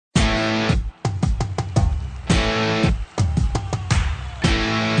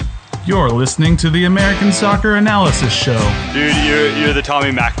You're listening to the American Soccer Analysis Show. Dude, you're the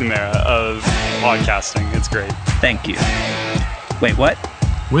Tommy McNamara of podcasting. It's great. Thank you. Wait, what?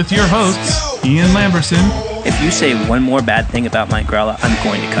 With your hosts, Ian Lamberson. If you say one more bad thing about Mike Grella, I'm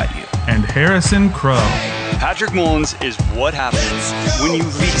going to cut you. And Harrison Crow. Patrick Mullins is what happens when you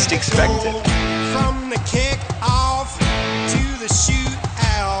least expect it. From the kick off to the shoot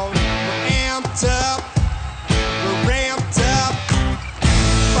out, we're amped up, we're ramped up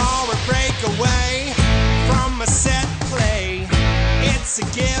for a breakaway from a set play. It's a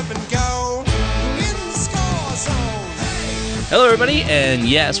give and go in the score zone. Hello, everybody, and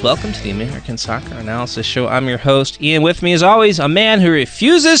yes, welcome to the American Soccer Analysis Show. I'm your host, Ian. With me, as always, a man who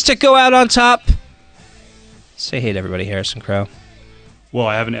refuses to go out on top. Say hey to everybody, Harrison Crow. Well,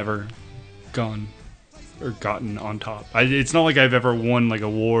 I haven't ever gone or gotten on top. It's not like I've ever won like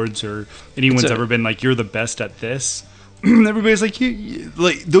awards or anyone's ever been like, you're the best at this. Everybody's like,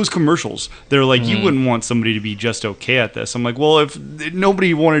 like those commercials. They're like, you wouldn't want somebody to be just okay at this. I'm like, well, if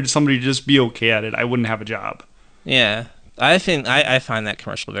nobody wanted somebody to just be okay at it, I wouldn't have a job. Yeah, I find that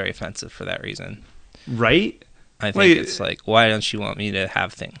commercial very offensive for that reason. Right? I think it's like, why don't you want me to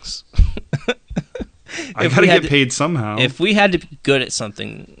have things? I gotta get paid somehow. If we had to be good at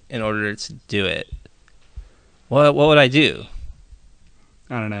something in order to do it, what would I do?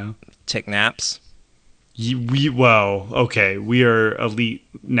 I don't know. Take naps? Well, okay, we are elite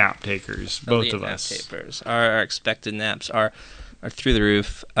nap takers, both Elite of nap us. takers. Our expected naps are through the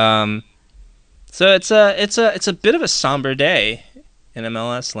roof. So it's a bit of a somber day in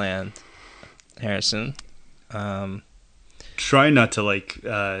MLS land, Harrison. Try not to like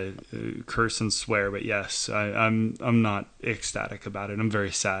curse and swear, but yes, I'm not ecstatic about it. I'm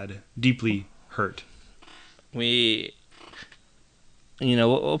very sad, deeply hurt. We'll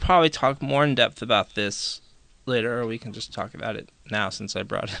probably talk more in depth about this later, or we can just talk about it now since I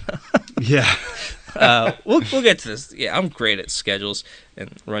brought it up. Yeah. We'll get to this. Yeah, I'm great at schedules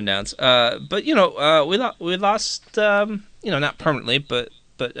and rundowns. But we lost not permanently, but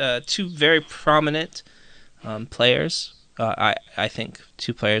two very prominent players. I think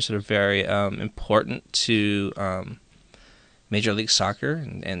two players that are very important to Major League Soccer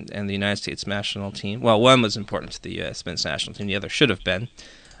and the United States national team. Well, one was important to the U.S. men's national team. The other should have been.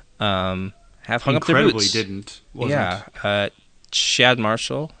 Have hung up their boots. Didn't. Chad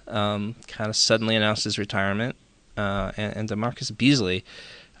Marshall kind of suddenly announced his retirement, and DeMarcus Beasley,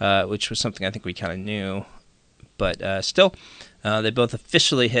 which was something I think we kind of knew, but still, they both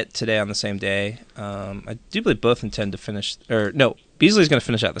officially hit today on the same day. I do believe both intend to finish, or no, Beasley's going to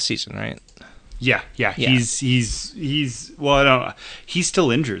finish out the season, right? Yeah. He's well, I don't. He's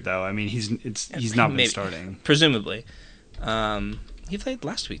still injured though. I mean, he's not been starting. Presumably, he played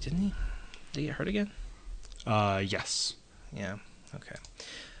last week, didn't he? Did he get hurt again? Yes. Yeah. Okay.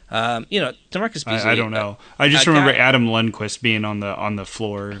 DeMarcus Beasley. I don't know. I just remember Adam Lundqvist being on the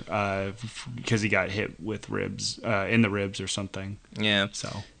floor because he got hit with ribs in the ribs or something. Yeah.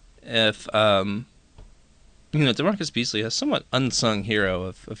 So if DeMarcus Beasley, a somewhat unsung hero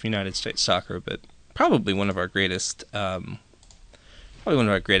of United States soccer, but probably one of our greatest players,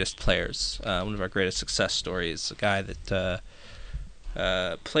 one of our greatest success stories. A guy that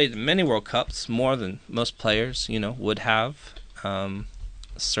played many World Cups, more than most players, would have.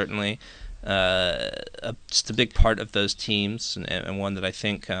 Certainly, just a big part of those teams, and one that I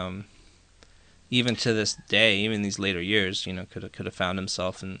think, even to this day, even these later years, could have found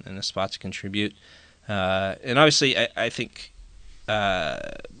himself in a spot to contribute. And obviously, I think,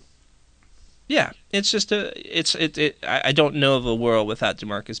 it's just I don't know of a world without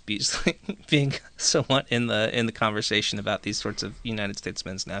DeMarcus Beasley being somewhat in the conversation about these sorts of United States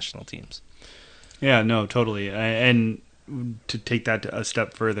men's national teams. Yeah, no, totally. And to take that a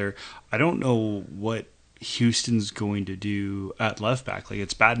step further, I don't know what Houston's going to do at left back. Like,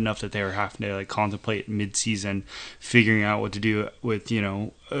 it's bad enough that they were having to contemplate mid-season figuring out what to do with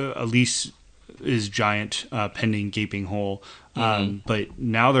Elise is giant pending gaping hole. But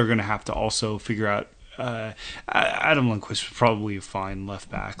now they're going to have to also figure out Adam Lundqvist is probably a fine left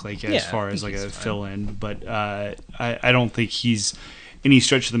back, as far as a fill in, but I don't think he's any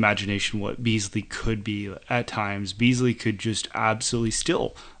stretch of the imagination what Beasley could be at times. Beasley could just absolutely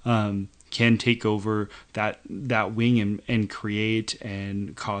still can take over that wing and create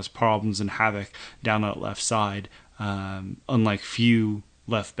and cause problems and havoc down that left side, unlike few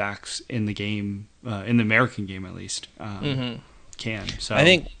left backs in the game, in the American game at least, can. So I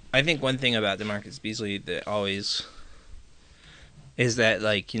think one thing about DeMarcus Beasley that always is that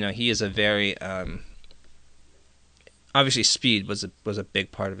he is a very obviously speed was a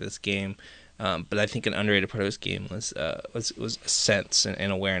big part of this game, But I think an underrated part of his game was a sense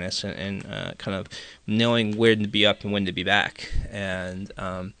and awareness and kind of knowing when to be up and when to be back. And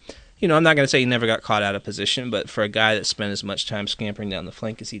I'm not going to say he never got caught out of position, but for a guy that spent as much time scampering down the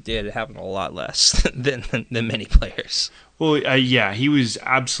flank as he did, it happened a lot less than many players. Well, yeah, he was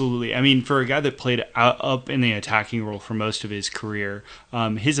absolutely. I mean, for a guy that played up in the attacking role for most of his career,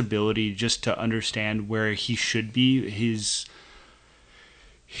 his ability just to understand where he should be, his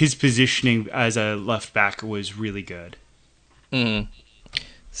positioning as a left back was really good. Mm-hmm.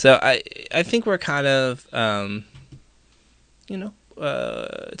 So I think we're kind of,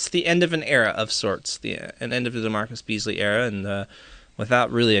 it's the end of an era of sorts, an end of the DaMarcus Beasley era, and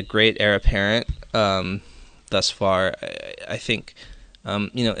without really a great heir apparent thus far, I think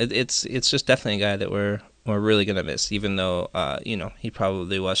it's just definitely a guy that we're really gonna miss, even though he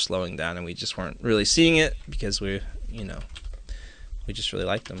probably was slowing down and we just weren't really seeing it because we just really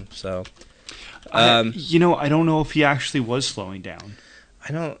liked him. So I don't know if he actually was slowing down.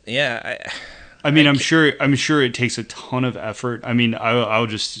 I mean, I'm sure it takes a ton of effort. I mean, I'll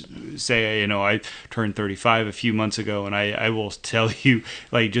just say, I turned 35 a few months ago, and I will tell you,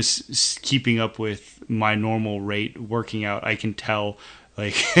 like, just keeping up with my normal rate working out, I can tell,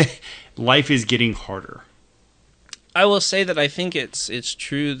 like, life is getting harder. I will say that I think it's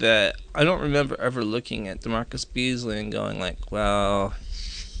true that I don't remember ever looking at DaMarcus Beasley and going like, well,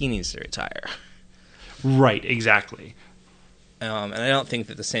 he needs to retire. Right, exactly. And I don't think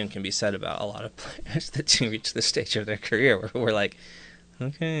that the same can be said about a lot of players that do reach this stage of their career where we're like,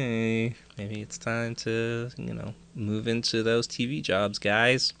 okay, maybe it's time to, move into those TV jobs,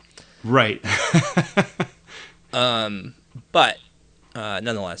 guys. Right. But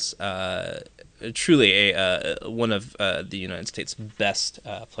nonetheless, truly one of the United States' best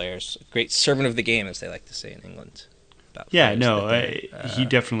players, great servant of the game, as they like to say in England. Yeah, no, he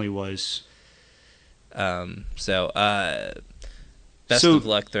definitely was. Best of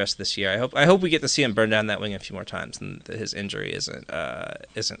luck the rest of this year. I hope we get to see him burn down that wing a few more times, and that his injury isn't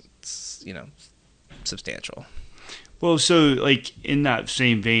substantial. Well, so like in that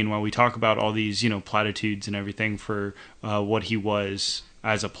same vein, while we talk about all these platitudes and everything for what he was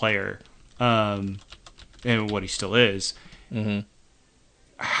as a player, and what he still is, mm-hmm.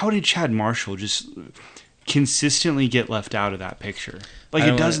 How did Chad Marshall just consistently get left out of that picture? Like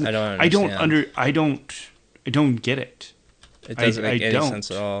I don't get it. It doesn't make any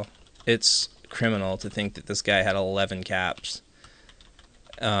sense at all. It's criminal to think that this guy had 11 caps,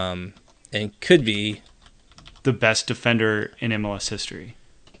 and could be the best defender in MLS history.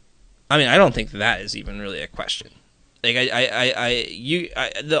 I mean, I don't think that is even really a question. Like,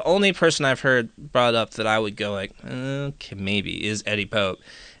 the only person I've heard brought up that I would go like, okay, maybe, is Eddie Pope,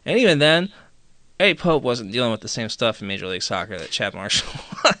 and even then, Eddie Pope wasn't dealing with the same stuff in Major League Soccer that Chad Marshall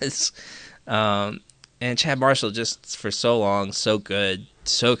was. And Chad Marshall just for so long, so good,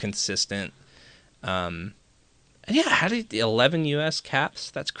 so consistent. And yeah, how did the 11 U.S.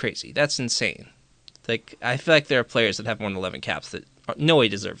 caps? That's crazy. That's insane. Like, I feel like there are players that have more than 11 caps that no way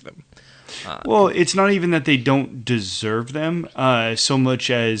deserve them. Well, it's not even that they don't deserve them, so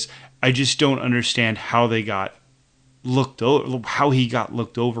much as I just don't understand how they got looked over, how he got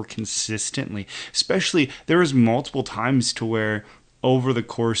looked over consistently. Especially, there was multiple times to where over the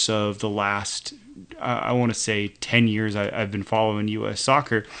course of the last, I want to say 10 years I've been following U.S.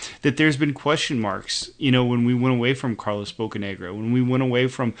 soccer, that there's been question marks, when we went away from Carlos Bocanegra, when we went away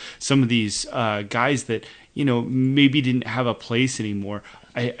from some of these guys that, maybe didn't have a place anymore.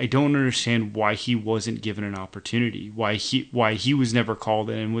 I don't understand why he wasn't given an opportunity, why he was never called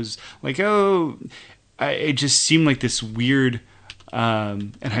in and was like, it just seemed like this weird,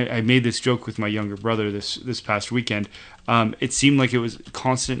 and I made this joke with my younger brother this past weekend. It seemed like it was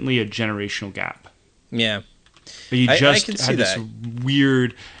constantly a generational gap. Yeah. But you just I can see had this that.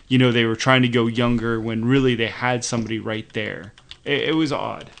 weird, they were trying to go younger when really they had somebody right there. It was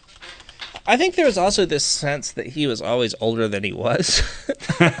odd. I think there was also this sense that he was always older than he was.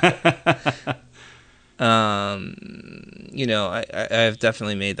 I've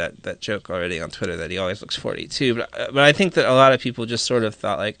definitely made that joke already on Twitter that he always looks 42. But I think that a lot of people just sort of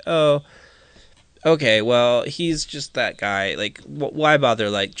thought like, oh, okay, well, he's just that guy. Like, why bother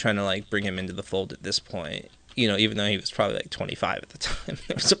like trying to like bring him into the fold at this point? Even though he was probably like 25 at the time,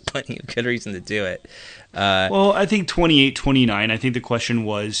 there was plenty of good reason to do it. Well, I think 28, 29. I think the question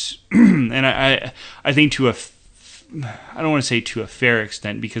was, and I think I don't want to say to a fair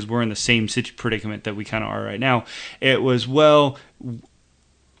extent because we're in the same predicament that we kind of are right now. It was, well,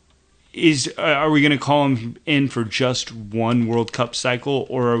 are we going to call him in for just one World Cup cycle,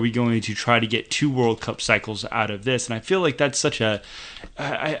 or are we going to try to get 2 World Cup cycles out of this? And I feel like that's such a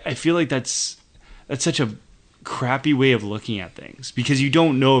such a crappy way of looking at things, because you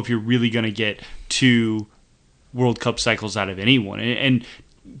don't know if you're really going to get 2 World Cup cycles out of anyone. And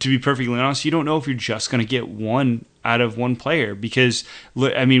to be perfectly honest, you don't know if you're just going to get one out of one player, because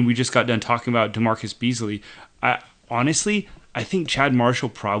I mean, we just got done talking about DeMarcus Beasley. Honestly, I think Chad Marshall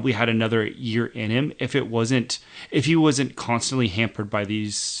probably had another year in him if he wasn't constantly hampered by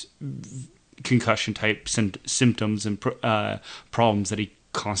these concussion type symptoms and problems that he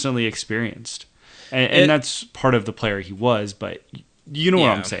constantly experienced. And that's part of the player he was, but you know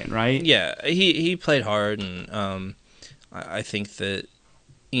what I'm saying, right? Yeah, he played hard, and I think that,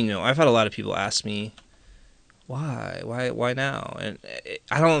 I've had a lot of people ask me, why now? And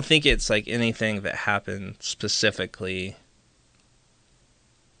I don't think it's like anything that happened specifically.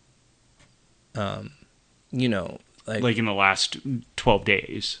 Like in the last 12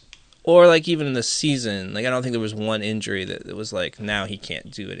 days. Or like even in the season, like I don't think there was one injury that was like, now he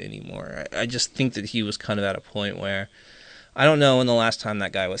can't do it anymore. I just think that he was kind of at a point where I don't know when the last time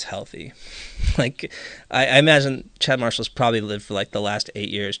that guy was healthy. Like I imagine Chad Marshall's probably lived for like the last 8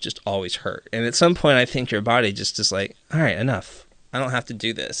 years just always hurt. And at some point I think your body just is like, all right, enough. I don't have to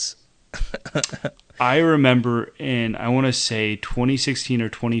do this. I remember in, I want to say 2016 or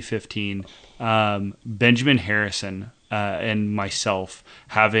 2015, Benjamin Harrison and myself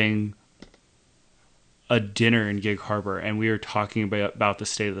having a dinner in Gig Harbor, and we were talking about the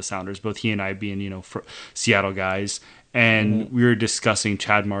state of the Sounders, both he and I being, Seattle guys, and we were discussing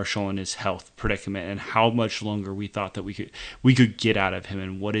Chad Marshall and his health predicament and how much longer we thought that we could get out of him,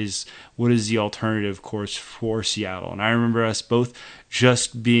 and what is the alternative course for Seattle. And I remember us both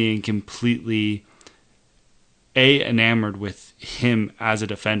just being completely enamored with him as a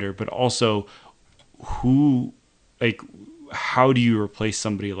defender, but also how do you replace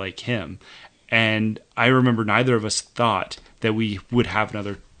somebody like him? And I remember neither of us thought that we would have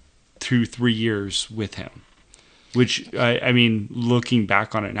another 2-3 years with him, which I mean, looking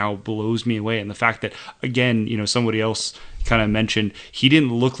back on it now, blows me away. And the fact that, again, somebody else kind of mentioned he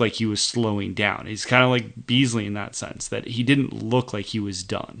didn't look like he was slowing down. He's kind of like Beasley in that sense, that he didn't look like he was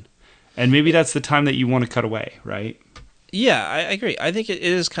done. And maybe that's the time that you want to cut away, right? Yeah, I agree. I think it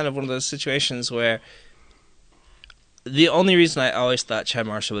is kind of one of those situations where the only reason I always thought Chad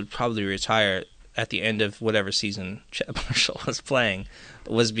Marshall would probably retire at the end of whatever season Chad Marshall was playing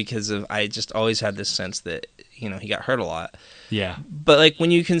was because I just always had this sense that, he got hurt a lot. Yeah. But like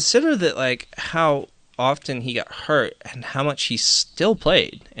when you consider that, like how often he got hurt and how much he still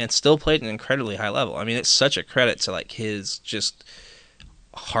played and still played at an incredibly high level. I mean, it's such a credit to like his just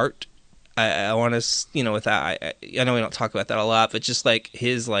heart. I want to, with that, I know we don't talk about that a lot, but just like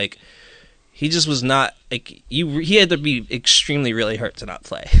his, like, he just was not, like, he had to be extremely really hurt to not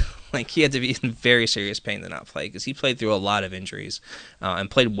play. Like, he had to be in very serious pain to not play, because he played through a lot of injuries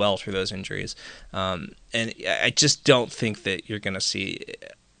and played well through those injuries. And I just don't think that you're going to see,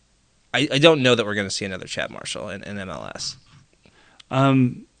 I don't know that we're going to see another Chad Marshall in MLS.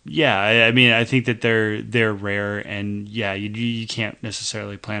 Yeah, I mean, I think that they're rare, and yeah, you can't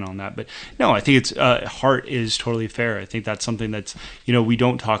necessarily plan on that. But no, I think it's heart is totally fair. I think that's something that's we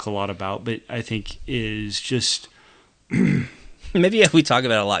don't talk a lot about, but I think is just maybe we talk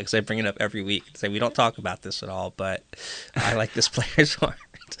about it a lot because I bring it up every week and say we don't talk about this at all. But I like this player's heart.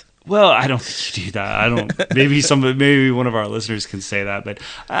 Well, I don't think you do that. I don't. Maybe one of our listeners can say that, but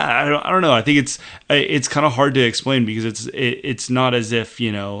I don't know. I think it's kind of hard to explain because it's not as if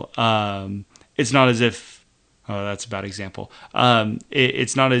it's not as if. Oh, that's a bad example.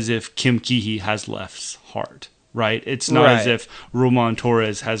 It's not as if Kim Keehee has less heart, right? It's not as if Roman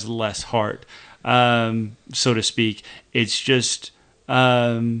Torres has less heart, so to speak. It's just.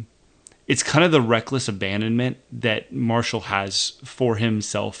 It's kind of the reckless abandonment that Marshall has for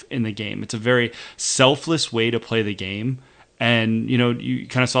himself in the game. It's a very selfless way to play the game. And, you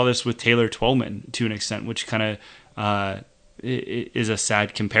kind of saw this with Taylor Twellman to an extent, which kind of is a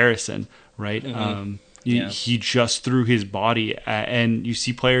sad comparison, right? Mm-hmm. He just threw his body and you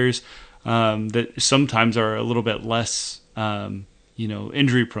see players that sometimes are a little bit less,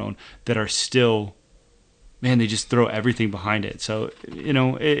 injury prone that are still... Man, they just throw everything behind it. So,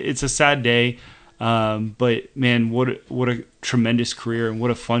 it's a sad day. But, man, what a tremendous career and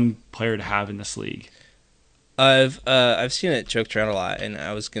what a fun player to have in this league. I've seen it joked around a lot, and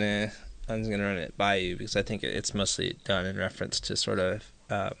I was gonna run it by you because I think it's mostly done in reference to sort of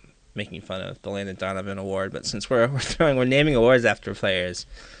making fun of the Landon Donovan Award. But since we're naming awards after players,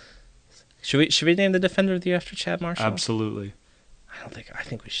 should we name the Defender of the Year after Chad Marshall? Absolutely. I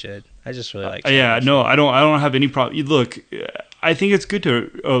think we should. I just really like. Yeah, no, I don't have any problem. Look, I think it's good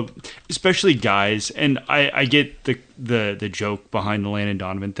to, especially guys, and I get the joke behind the Landon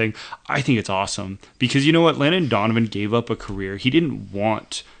Donovan thing. I think it's awesome because you know what, Landon Donovan gave up a career. He didn't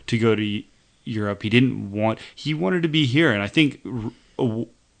want to go to Europe. He wanted to be here, and I think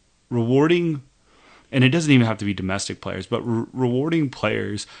rewarding. And it doesn't even have to be domestic players, but rewarding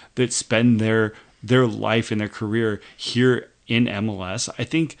players that spend their life and their career here in MLS. I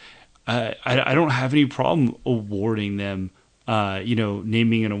think I don't have any problem awarding them,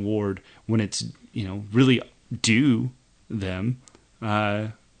 naming an award when it's, really due them.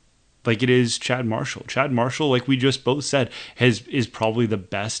 Like it is Chad Marshall. Chad Marshall, like we just both said, is probably the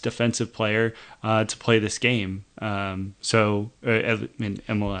best defensive player to play this game. In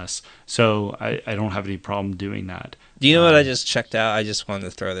MLS. So I don't have any problem doing that. Do you know what I just checked out? I just wanted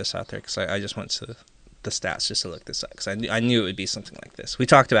to throw this out there because I just went to the stats just to look this up because I knew it would be something like this. We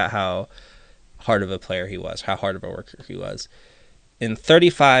talked about how hard of a player he was, how hard of a worker he was. In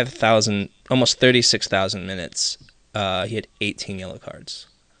 35,000, almost 36,000 minutes, he had 18 yellow cards.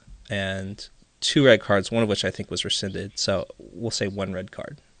 And 2 red cards, one of which I think was rescinded. So we'll say 1 red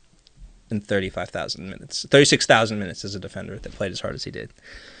card in 35,000 minutes. 36,000 minutes as a defender that played as hard as he did.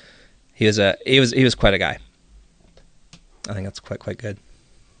 He was quite a guy. I think that's quite good.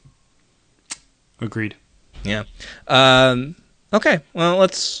 Agreed. Yeah. Okay. Well,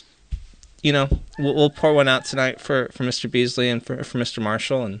 let's. We'll pour one out tonight for Mr. Beasley and for Mr.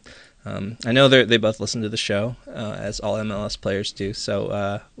 Marshall and. I know they both listen to the show, as all MLS players do.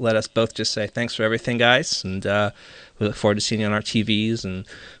 So let us both just say thanks for everything, guys. And we look forward to seeing you on our TVs and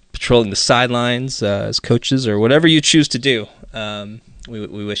patrolling the sidelines as coaches or whatever you choose to do. We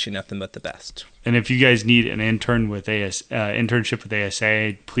wish you nothing but the best. And if you guys need an internship with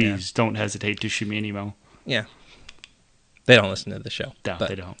ASA, please don't hesitate to shoot me an email. Yeah. They don't listen to the show. No,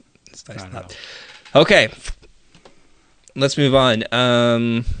 they don't. It's nice to know. Okay. Let's move on.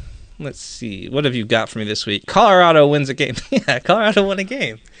 Let's see. What have you got for me this week? Colorado wins a game. Yeah, Colorado won a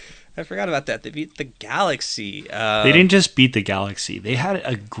game. I forgot about that. They beat the Galaxy. They didn't just beat the Galaxy. They had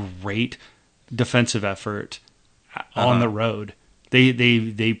a great defensive effort on the road.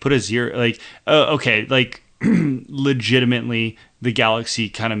 They put a 0. Legitimately, the Galaxy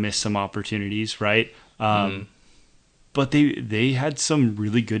kind of missed some opportunities, right? But they had some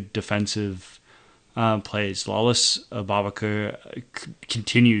really good defensive plays. Lawless Babakar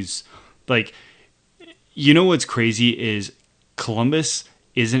continues. What's crazy is Columbus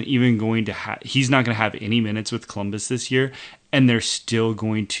isn't even going to have. He's not going to have any minutes with Columbus this year, and they're still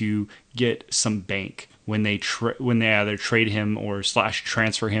going to get some bank when they either trade him or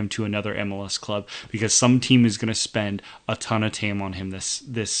 /transfer him to another MLS club because some team is going to spend a ton of time on him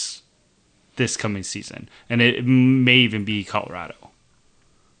this coming season, and it may even be Colorado.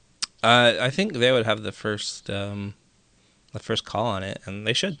 I think they would have the first call on it, and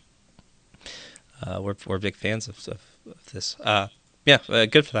they should. We're big fans of this.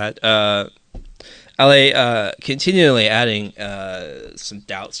 Good for that. LA continually adding some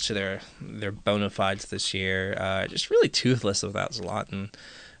doubts to their bona fides this year. Just really toothless without Zlatan,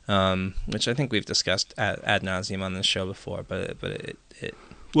 which I think we've discussed ad nauseum on this show before. But it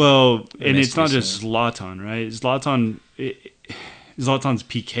well, and it's not just Zlatan, right? Zlatan's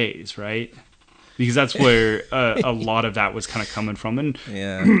PKs, right? Because that's where a lot of that was kind of coming from. And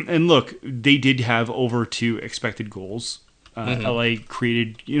and look, they did have over 2 expected goals. LA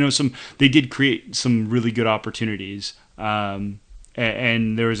created, they did create some really good opportunities. And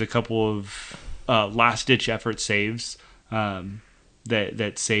there was a couple of last-ditch effort saves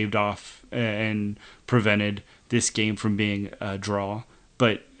that saved off and prevented this game from being a draw.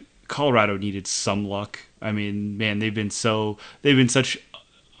 But Colorado needed some luck. I mean, man, they've been such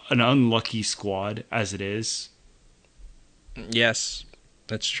an unlucky squad as it is. Yes,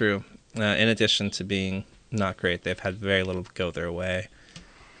 that's true. In addition to being not great, they've had very little go their way.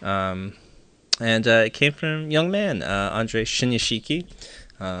 And it came from young man, Andre Shinyashiki,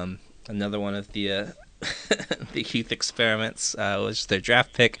 another one of the the youth experiments, was their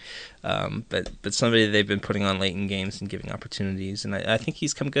draft pick, but somebody they've been putting on late in games and giving opportunities, and I think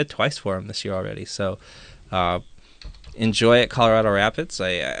he's come good twice for him this year already. So enjoy it, Colorado Rapids.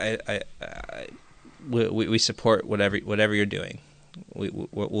 We support whatever you're doing.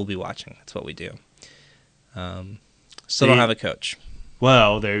 We'll be watching. That's what we do. Still don't have a coach.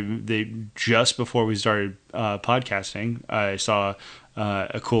 Well, they just before we started podcasting, I saw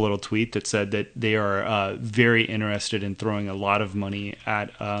a cool little tweet that said that they are very interested in throwing a lot of money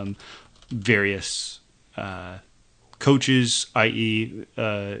at various coaches, i.e.,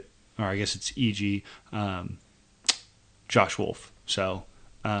 or I guess it's e.g., Josh Wolf. So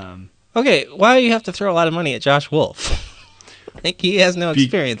Okay, why do you have to throw a lot of money at Josh Wolf? Like, he has no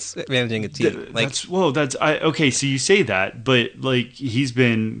experience managing a team. Okay. So you say that, but like he's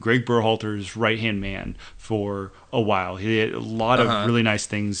been Greg Berhalter's right hand man for a while. He had a lot of really nice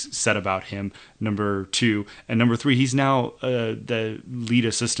things said about him. Number 2 and number 3, he's now the lead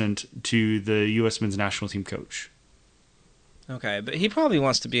assistant to the U.S. men's national team coach. Okay, but he probably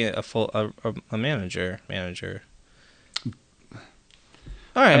wants to be a manager.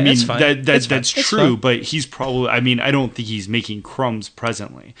 All right, I mean, that's fine. that's true, but he's probably. I mean, I don't think he's making crumbs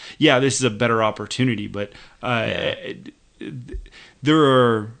presently. Yeah, this is a better opportunity, but there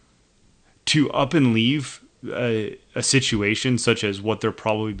are to up and leave a situation such as what they're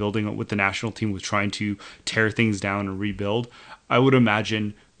probably building with the national team, with trying to tear things down and rebuild. I would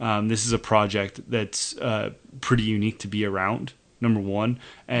imagine this is a project that's pretty unique to be around. Number 1,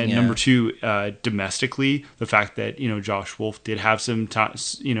 and number 2, domestically, the fact that Josh Wolf did have some time,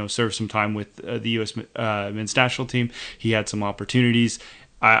 serve some time with the U.S. men's national team. He had some opportunities.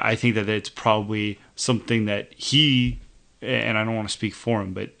 I think that it's probably something that he, and I don't want to speak for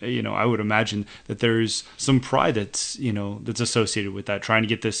him, but I would imagine that there's some pride that's that's associated with that, trying to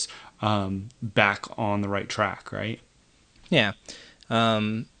get this back on the right track, right? Yeah,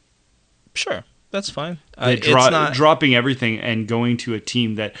 sure. That's fine. Dropping everything and going to a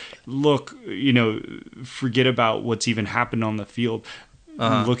team that, forget about what's even happened on the field,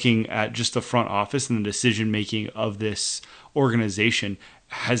 looking at just the front office and the decision making of this organization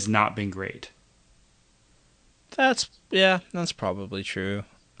has not been great. That's probably true.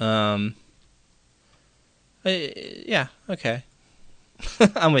 Yeah, okay.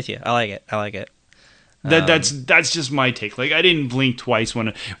 I'm with you. I like it. That's just my take. Like, I didn't blink twice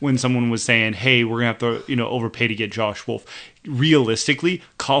when someone was saying, "Hey, we're gonna have to overpay to get Josh Wolf." Realistically,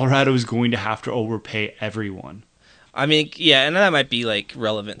 Colorado is going to have to overpay everyone. I mean, yeah, and that might be like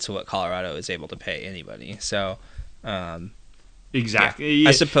relevant to what Colorado is able to pay anybody. So, exactly. Yeah.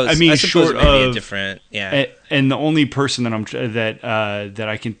 I suppose short it may be of a different, yeah. And the only person that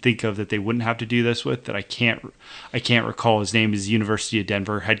I can think of that they wouldn't have to do this with, that I can't recall his name, is University of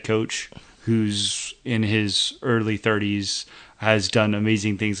Denver head coach, who's in his early 30s, has done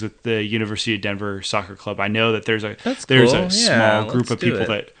amazing things with the University of Denver soccer club. I know that there's a small group of people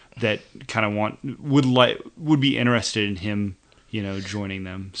that kind of would be interested in him, joining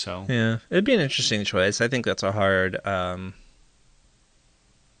them. So yeah, it'd be an interesting choice. I think that's a hard.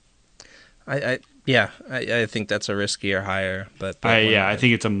 I think that's a riskier hire, but I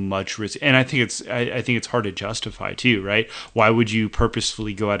think it's a much risk, and I think it's hard to justify too, right? Why would you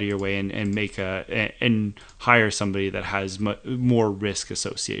purposefully go out of your way and make and hire somebody that has more risk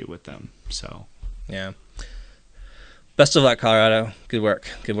associated with them? So yeah. Best of luck, Colorado. Good work.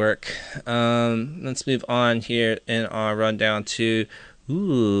 Let's move on here in our rundown to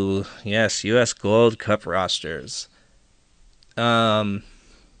U.S. Gold Cup rosters.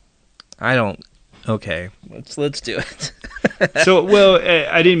 Okay, let's do it. So,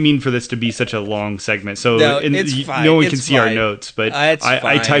 I didn't mean for this to be such a long segment. So it's fine. No one can see our notes, but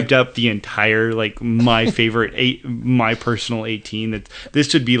I typed up the entire, my favorite my personal 18. This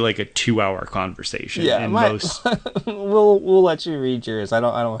should be like a 2-hour conversation. Yeah, we'll let you read yours. I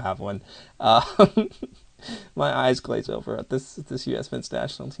don't have one. My eyes glaze over at this U.S. men's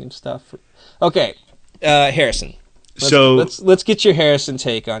national team stuff. Okay, Harrison. Let's get your Harrison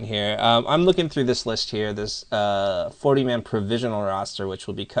take on here. I'm looking through this list here, this 40-man provisional roster, which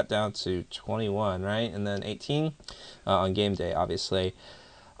will be cut down to 21, right? And then 18 on game day, obviously.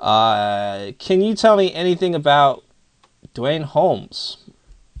 Can you tell me anything about Dwayne Holmes?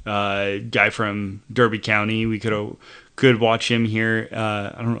 Guy from Derby County. We could watch him here.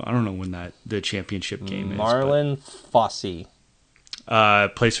 I don't know when the championship game Marlon Fossey.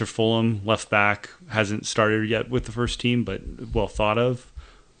 Plays for Fulham, left back, hasn't started yet with the first team, but well thought of.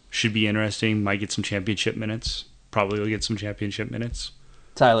 Should be interesting. Might get some championship minutes. Probably will get some championship minutes.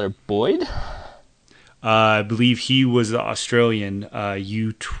 Tyler Boyd? I believe he was the Australian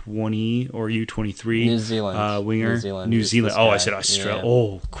U20 or U23 New Zealand winger. New Zealand. Oh, I said Australia. Yeah.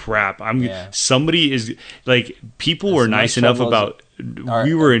 Oh crap! Somebody is people were nice enough about.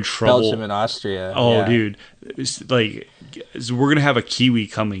 We were in trouble. Belgium and Austria. Oh, dude! We're gonna have a Kiwi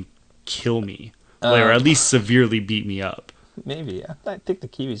come and kill me, or at least severely beat me up. Maybe. I think the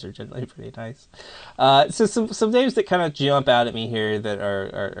Kiwis are generally pretty nice. So some names that kind of jump out at me here that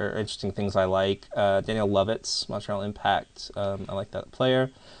are interesting things I like. Daniel Lovitz, Montreal Impact. I like that player.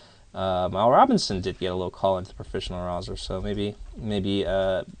 Mal Robinson did get a little call into the professional roster, so maybe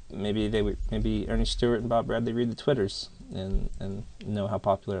Ernie Stewart and Bob Bradley read the Twitters and know how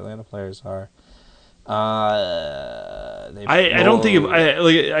popular Atlanta players are. I don't think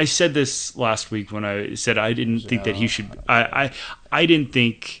I said this last week when I said I didn't think that he should. I didn't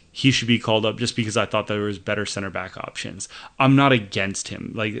think he should be called up just because I thought there was better center back options. I'm not against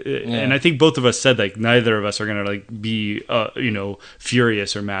him, and I think both of us said neither of us are gonna be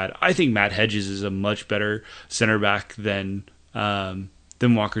furious or mad. I think Matt Hedges is a much better center back than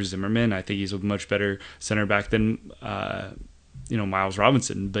Walker Zimmerman. I think he's a much better center back than Miles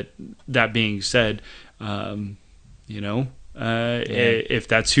Robinson. But that being said, if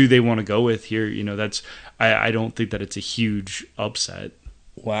that's who they want to go with here, that's I don't think that it's a huge upset.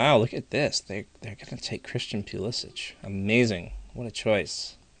 Wow, look at this. They're going to take Christian Pulisic. Amazing. What a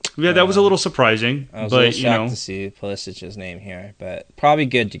choice. Yeah, that was a little surprising. I was a little shocked to see Pulisic's name here, but probably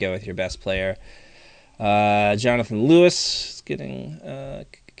good to go with your best player. Jonathan Lewis is getting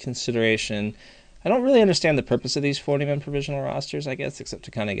consideration. I don't really understand the purpose of these 40-man provisional rosters, I guess, except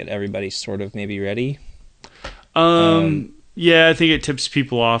to kind of get everybody sort of maybe ready. Yeah, I think it tips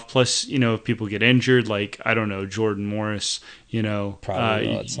people off. Plus, if people get injured, I don't know, Jordan Morris, probably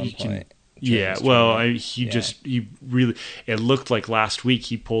will at some point. Yeah, well, he really. It looked like last week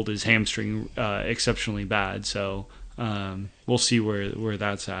he pulled his hamstring exceptionally bad. So we'll see where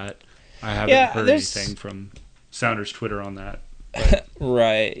that's at. I haven't heard anything from Sounders Twitter on that.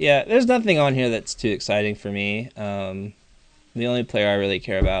 Right. Yeah. There's nothing on here that's too exciting for me. The only player I really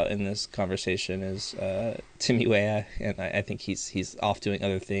care about in this conversation is Timmy Weah, and I think he's off doing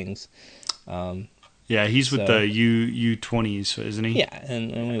other things. Yeah, he's with the U20s, isn't he? Yeah,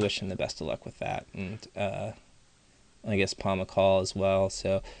 and we wish him the best of luck with that. And I guess Paul McCall as well.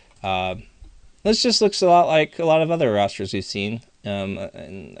 So this just looks a lot like a lot of other rosters we've seen.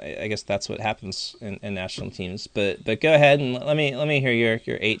 And I guess that's what happens in national teams. But go ahead and let me hear your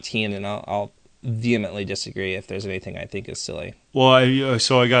 18, and I'll vehemently disagree if there's anything I think is silly. Well,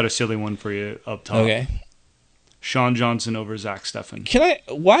 so I got a silly one for you up top. Okay. Sean Johnson over Zach Steffen.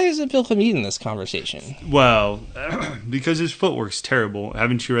 Why isn't Bill Hamid in this conversation? Well, because his footwork's terrible.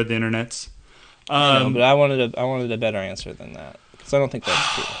 Haven't you read the internets? I know, but I wanted a better answer than that, because I don't think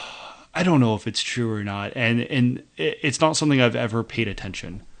that's true. I don't know if it's true or not, and it's not something I've ever paid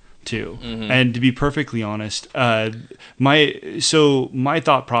attention to. Mm-hmm. And to be perfectly honest, my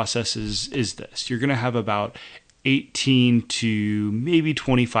thought process is this: you're going to have about 18 to maybe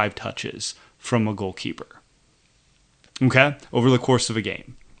 25 touches from a goalkeeper. Okay, over the course of a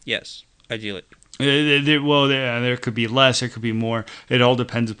game. Yes, ideally. There could be less, there could be more. It all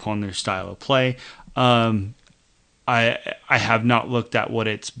depends upon their style of play. I have not looked at what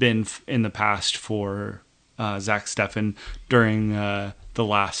it's been in the past for Zach Steffen during the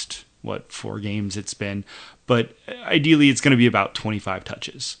last 4 games it's been, but ideally it's going to be about 25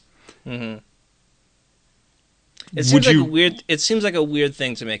 touches. Mm-hmm. It seems like a weird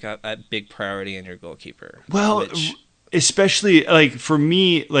thing to make a big priority in your goalkeeper. Well, especially for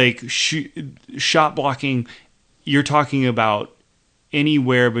me, shot blocking, you're talking about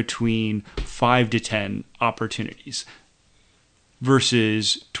anywhere between 5 to 10 opportunities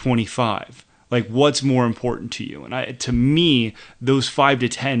versus 25. What's more important to you? And to me, those 5 to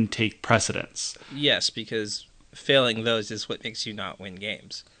 10 take precedence. Yes, because failing those is what makes you not win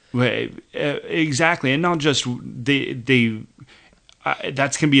games. Exactly, and not just that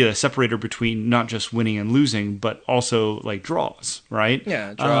can be a separator between not just winning and losing, but also draws, right?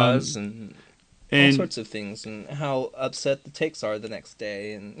 Yeah, draws and all sorts of things, and how upset the takes are the next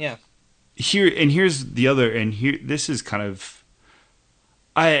day, and yeah. Here's the other, and this is kind of,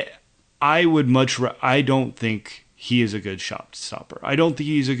 I don't think he is a good shot stopper. I don't think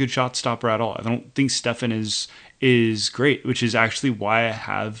he's a good shot stopper at all. I don't think Steffen is great, which is actually why I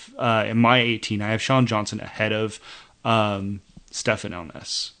have in my 18 I have Sean Johnson ahead of Steffen on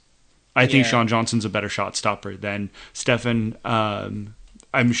this. I think Sean Johnson's a better shot stopper than Steffen.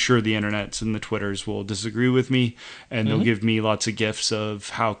 I'm sure the internets and the Twitters will disagree with me, and they'll give me lots of gifs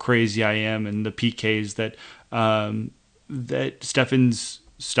of how crazy I am and the PKs that Steffen's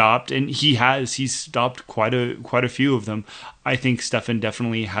stopped, and he's stopped quite a few of them. I think Steffen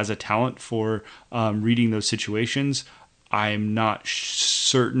definitely has a talent for reading those situations. I'm not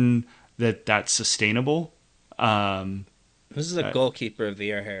certain that that's sustainable. This is a goalkeeper of the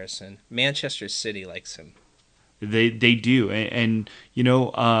year, Harrison. Manchester City likes him. They do, and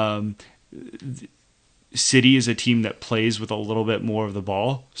City is a team that plays with a little bit more of the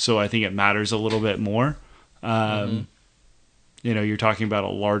ball, so I think it matters a little bit more. You're talking about a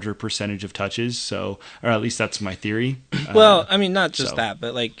larger percentage of touches, or at least that's my theory. Well, I mean, not just that,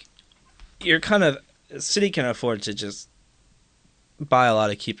 but you're kind of City can afford to just buy a lot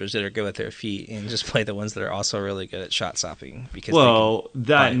of keepers that are good with their feet and just play the ones that are also really good at shot stopping because Well, they can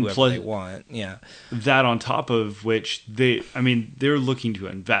that buy and whoever plus they want. Yeah. that on top of which they're looking to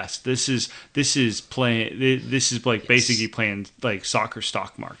invest. This is like basically playing like soccer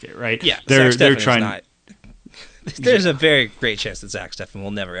stock market, right? Yeah. they're Zach Steffen is trying. not. There's a very great chance that Zach Steffen will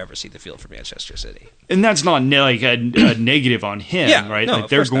never ever see the field for Manchester City. And that's not like a negative on him, Yeah, right? no, Like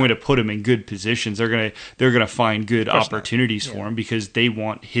of they're course going not. to put him in good positions. They're gonna find good course not. opportunities for him because they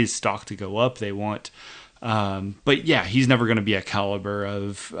want his stock to go up. They want, but yeah, he's never going to be a caliber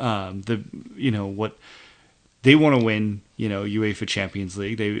of what they want to win. UEFA Champions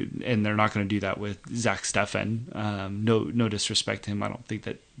League. They're not going to do that with Zach Steffen. No disrespect to him. I don't think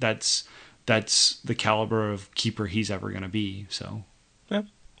that's the caliber of keeper he's ever going to be. So. Yeah,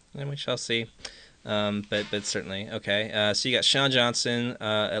 and we shall see. But certainly okay. So you got Sean Johnson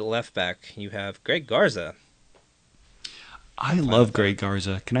at left back. You have Greg Garza. I love Greg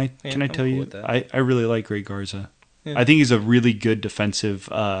Garza. Can I I'm tell cool you? with that. I really like Greg Garza. Yeah. I think he's a really good defensive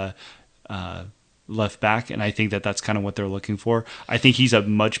left back, and I think that's kind of what they're looking for. I think he's a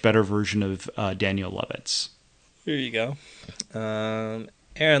much better version of Daniel Levitz. Here you go.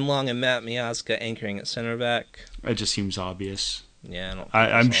 Aaron Long and Matt Miazga anchoring at center back. It just seems obvious. Yeah, I don't think I'm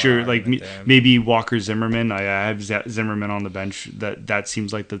there's a lot sure, of like argument there. maybe Walker Zimmerman. I have Zimmerman on the bench. That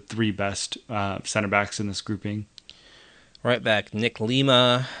seems like the three best center backs in this grouping. Right back, Nick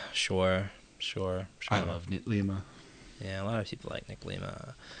Lima. Sure. I love Lima. Yeah, a lot of people like Nick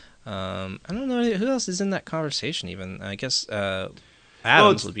Lima. I don't know who else is in that conversation. Even I guess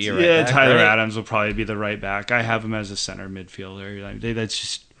Adams would be a right back. Tyler right? Adams will probably be the right back. I have him as a center midfielder. That's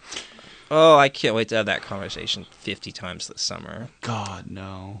just. Oh, I can't wait to have that conversation 50 times this summer. God,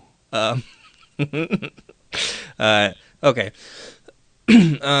 no. Okay.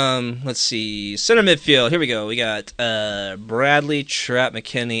 Let's see. Center midfield. Here we go. We got Bradley, Trapp,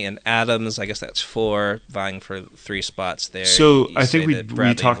 McKinney, and Adams. I guess that's 4 vying for 3 spots there. So You I think say we that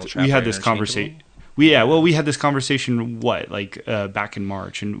Bradley talked. and Trapp We had are this interchangeable? conversation. We had this conversation. Back in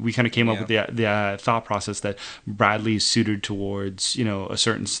March, and we kind of came up with the thought process that Bradley is suited towards a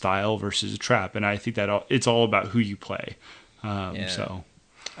certain style versus a Trapp, and I think that it's all about who you play. So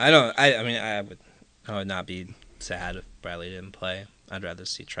I would not be sad if Bradley didn't play. I'd rather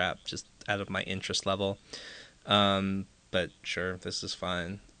see Trapp just out of my interest level. But sure, this is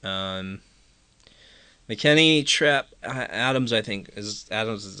fine. McKennie, Trapp, Adams. I think is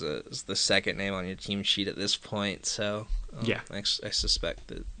the second name on your team sheet at this point. So Yeah. I suspect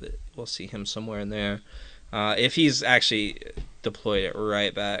that we'll see him somewhere in there. If he's actually deployed at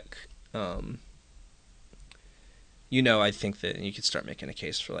right back, I think that you could start making a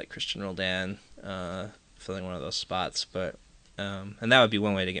case for like Christian Roldan filling one of those spots. But and that would be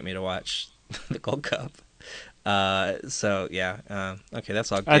one way to get me to watch the Gold Cup. So yeah, okay,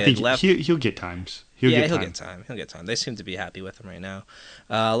 that's all good. I think he'll get times. He'll get time. He'll get time. They seem to be happy with him right now.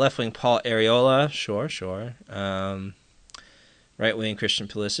 Left wing Paul Areola, sure. Right wing Christian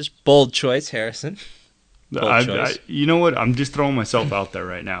Pulisic, bold choice Harrison. Choice. You know what? I'm just throwing myself out there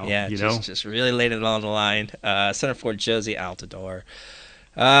right now. Yeah, just really laid it on the line. Center forward Josie Altidore.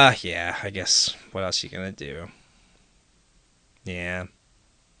 Yeah, I guess what else are you gonna do? Yeah.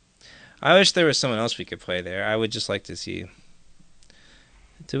 I wish there was someone else we could play there. I would just like to see.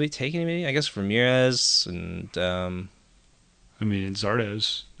 Did we take anybody? I guess Ramirez and. It's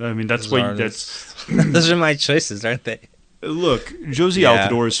Zardes. That's what that's. Those are my choices, aren't they? Look, Josie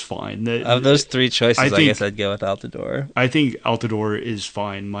Altidore is fine. Of those 3 choices, I think, guess I'd go with Altidore. I think Altidore is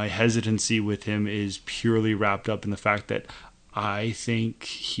fine. My hesitancy with him is purely wrapped up in the fact that I think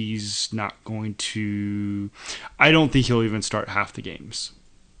he's not going to. I don't think he'll even start half the games.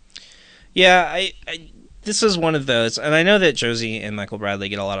 Yeah, I this is one of those, and I know that Josie and Michael Bradley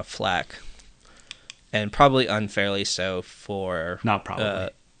get a lot of flack, and probably unfairly so for Not probably.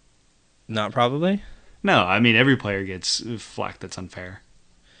 Not probably. No, every player gets flack that's unfair.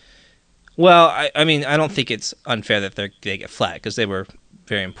 Well, I don't think it's unfair that they get flack because they were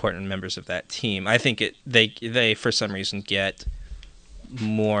very important members of that team. I think they for some reason get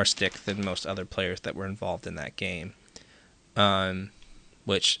more stick than most other players that were involved in that game,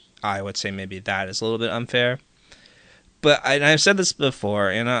 which I would say maybe that is a little bit unfair. But I've said this before,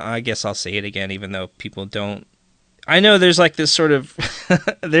 and I guess I'll say it again, even though people don't. I know there's like this sort of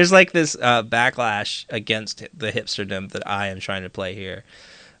there's like this backlash against the hipsterdom that I am trying to play here,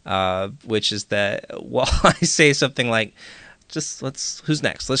 which is that while I say something like, who's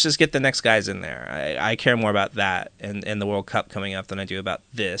next? Let's just get the next guys in there. I care more about that and the World Cup coming up than I do about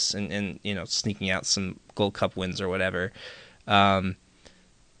this and sneaking out some Gold Cup wins or whatever.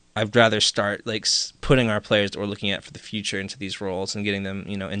 I'd rather start like putting our players that we're looking at for the future into these roles and getting them,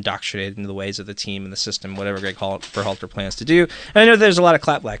 indoctrinated into the ways of the team and the system, whatever Greg Berhalter plans to do. And I know there's a lot of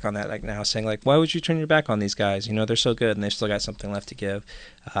clapback on that, like now saying like, why would you turn your back on these guys? They're so good and they've still got something left to give.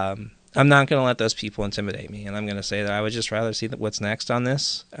 I'm not going to let those people intimidate me, and I'm going to say that I would just rather see what's next on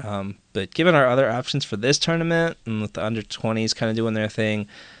this. But given our other options for this tournament and with the under 20s kind of doing their thing,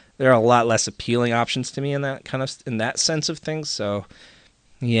 there are a lot less appealing options to me in that sense of things. So.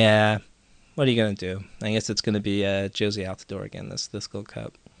 Yeah, what are you gonna do? I guess it's gonna be Josie Altidore again this Gold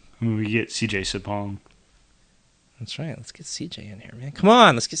Cup. We get CJ Sapong. That's right. Let's get CJ in here, man. Come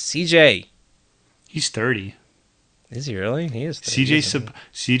on, let's get CJ. He's 30. Is he really? He is 30.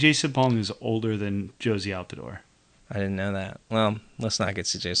 CJ Sapong is older than Josie Altidore. I didn't know that. Well, let's not get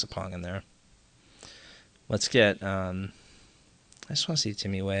CJ Sapong in there. Let's get. I just want to see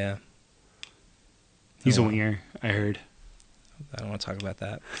Timmy Weah. He's a winger, I heard. I don't want to talk about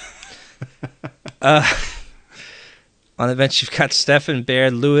that. On the bench, you've got Stefan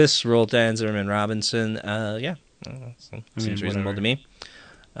Baird, Lewis, Roldan, Zimmerman, Robinson. Seems reasonable to me.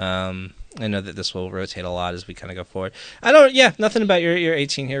 I know that this will rotate a lot as we kind of go forward. Nothing about your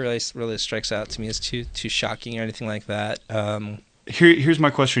 18 here really strikes out to me as too shocking or anything like that. Here's my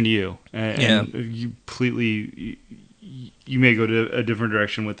question to you. And you completely, you may go to a different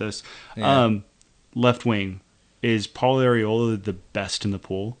direction with this. Yeah. Left wing. Is Paul Arriola the best in the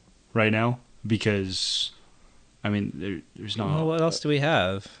pool right now? Because, there's not... Well, what else do we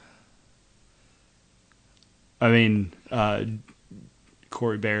have?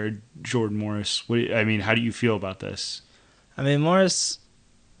 Corey Baird, Jordan Morris. How do you feel about this? Morris...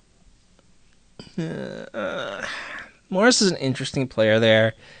 Morris is an interesting player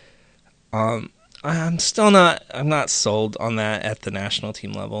there. I'm not sold on that at the national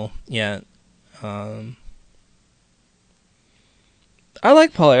team level yet. I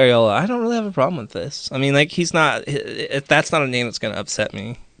like Paul Arriola. I don't really have a problem with this. He's not. That's not a name that's going to upset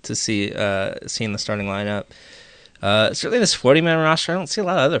me to see seeing the starting lineup. Certainly this 40-man roster, I don't see a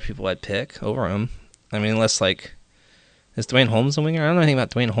lot of other people I'd pick over him. Unless is Dwayne Holmes a winger? I don't know anything about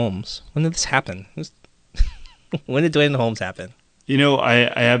Dwayne Holmes. When did this happen? When did Dwayne Holmes happen?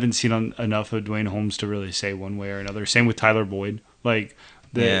 I haven't seen enough of Dwayne Holmes to really say one way or another. Same with Tyler Boyd.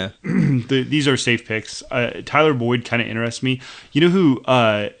 These are safe picks. Tyler Boyd kind of interests me. You know who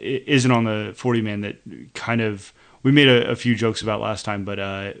isn't on the 40-man that kind of we made a few jokes about last time, but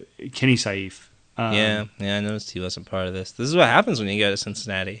Kenny Saif. I noticed he wasn't part of this. This is what happens when you go to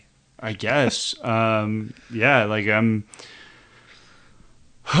Cincinnati. I guess. I'm.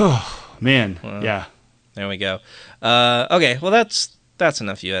 Oh man. Well, yeah. There we go. Okay. Well, that's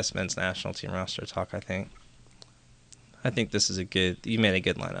enough U.S. men's national team roster talk, I think. I think this is you made a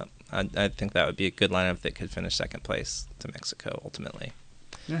good lineup. I think that would be a good lineup that could finish second place to Mexico ultimately.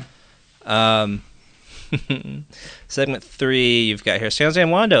 Yeah. Segment 3, you've got here San Jose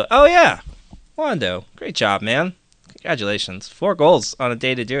Wando. Oh yeah, Wando, great job, man. Congratulations, 4 goals on a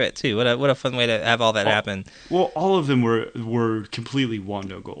day to do it too. What a fun way to have all that happen. Well, all of them were completely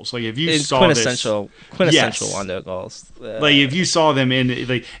Wando goals. Like if you saw quintessential Wando goals. If you saw them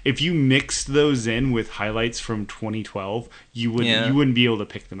if you mixed those in with highlights from 2012, you wouldn't be able to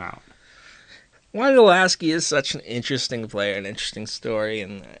pick them out. Wondolowski is such an interesting player, an interesting story,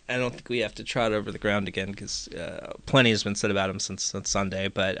 and I don't think we have to trot over the ground again because plenty has been said about him since Sunday.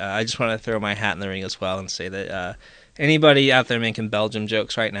 But I just want to throw my hat in the ring as well and say that anybody out there making Belgium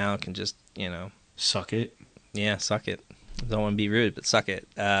jokes right now can just, suck it. Yeah, suck it. Don't want to be rude, but suck it.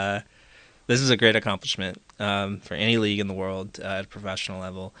 This is a great accomplishment for any league in the world at a professional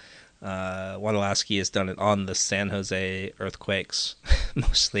level. Wondolowski has done it on the San Jose Earthquakes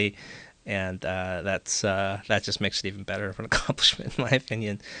mostly. And that just makes it even better of an accomplishment, in my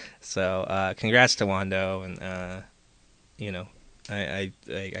opinion. So, congrats to Wando, and I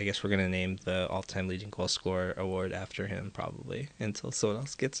guess we're gonna name the all-time leading goal scorer award after him probably until someone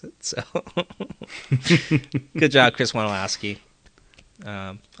else gets it. So, good job, Chris Wondolowski.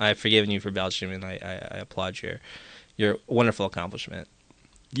 I've forgiven you for Belgium, and I applaud your wonderful accomplishment.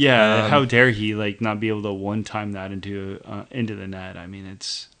 Yeah, how dare he not be able to one-time that into the net?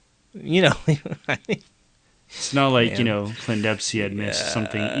 It's. It's not like Clint Dempsey had missed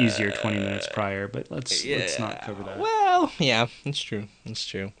something easier 20 minutes prior, but let's not cover that. Well, yeah, it's true.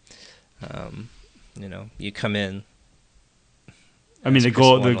 You come in.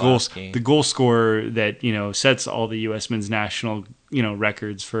 The goal scorer that sets all the U.S. men's national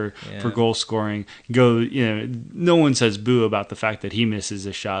records for goal scoring. No one says boo about the fact that he misses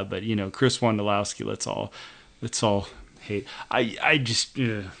a shot, but Chris Wondolowski, let's all hate. I just.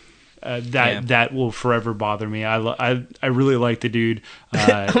 that will forever bother me. I really like the dude.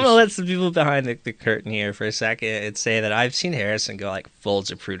 I'm gonna let some people behind the curtain here for a second and say that I've seen Harrison go like full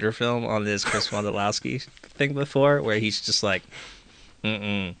Zapruder film on this Chris Wondolowski thing before, where he's just like,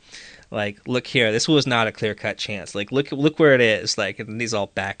 like, look here, this was not a clear-cut chance. Like, look where it is. Like, and he's all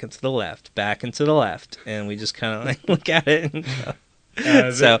back and to the left, and we just kind of like look at it.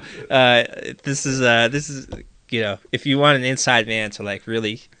 And so this is if you want an inside man to like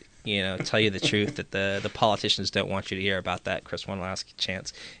really tell you the truth that the politicians don't want you to hear about that Chris Wondolowski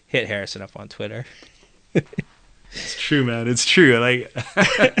chance, hit Harrison up on Twitter. It's true, man. It's true. Like,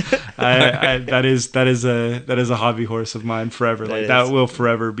 that is a hobby horse of mine forever. Like, that will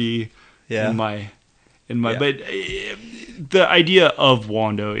forever be in my. Yeah. But the idea of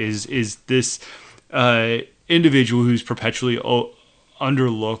Wando is this individual who's perpetually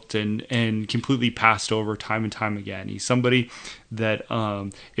underlooked and completely passed over time and time again. He's somebody that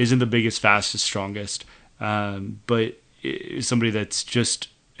isn't the biggest, fastest, strongest, but is somebody that's just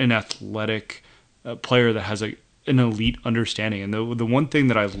an athletic player that has an elite understanding. And the one thing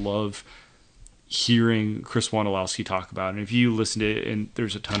that I love hearing Chris Wondolowski talk about, and if you listen to it, and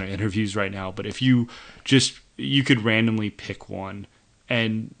there's a ton of interviews right now, but if you could randomly pick one,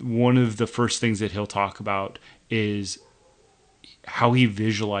 and one of the first things that he'll talk about is how he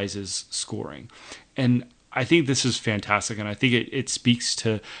visualizes scoring. And I think this is fantastic, and I think it speaks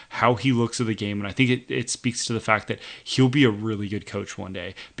to how he looks at the game, and I think it speaks to the fact that he'll be a really good coach one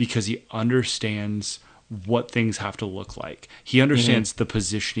day because he understands what things have to look like. He understands the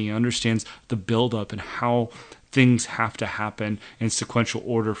positioning, he understands the build-up and how things have to happen in sequential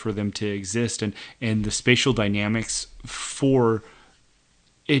order for them to exist, and the spatial dynamics for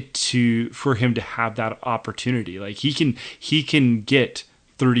him to have that opportunity. Like, he can get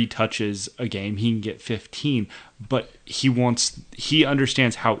 30 touches a game, he can get 15, but he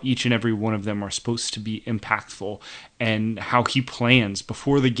understands how each and every one of them are supposed to be impactful, and how he plans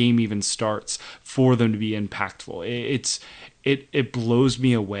before the game even starts for them to be impactful. It blows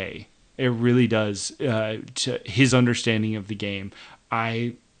me away. It really does, to his understanding of the game.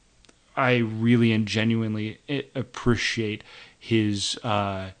 I really and genuinely appreciate his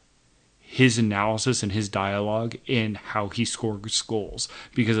analysis and his dialogue in how he scores goals,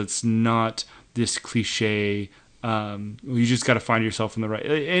 because it's not this cliche, you just got to find yourself in the right,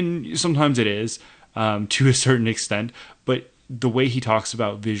 and sometimes it is, to a certain extent, but the way he talks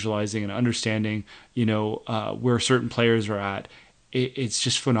about visualizing and understanding, where certain players are at, it's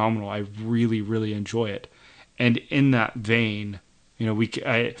just phenomenal. I really, really enjoy it. And in that vein,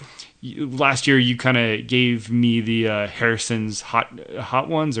 last year you kind of gave me the Harrison's hot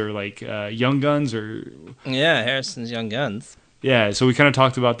ones, or like Young Guns, or Harrison's Young Guns. Yeah, so we kind of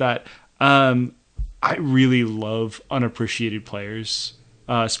talked about that. I really love unappreciated players,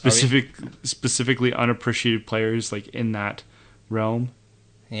 specifically unappreciated players, like in that realm.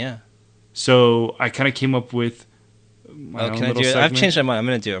 Yeah. So I kind of came up with my own little segment. I've changed my mind. I'm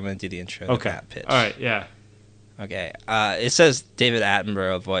gonna do the intro. Okay. That pitch. All right. Yeah. Okay. It says David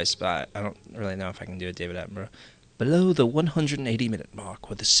Attenborough voice, but I don't really know if I can do a David Attenborough. Below the 180-minute mark,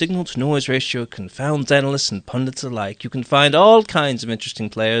 where the signal-to-noise ratio confounds analysts and pundits alike, you can find all kinds of interesting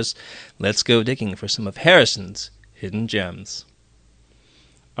players. Let's go digging for some of Harrison's hidden gems.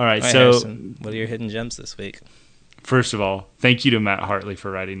 All right, so Harrison, what are your hidden gems this week? First of all, thank you to Matt Hartley for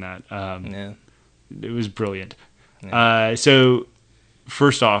writing that. It was brilliant. Yeah. So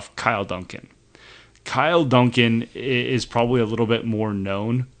first off, Kyle Duncan. Kyle Duncan is probably a little bit more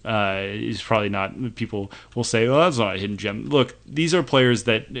known. He's probably not, people will say, oh, that's not a hidden gem. Look, these are players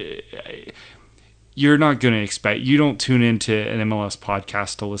that you're not going to expect. You don't tune into an MLS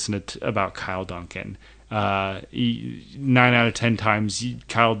podcast to listen about Kyle Duncan. 9 out of 10 times,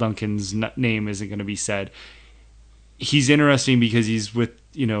 Kyle Duncan's name isn't going to be said. He's interesting because he's with,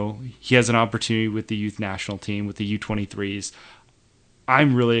 he has an opportunity with the youth national team, with the U23s.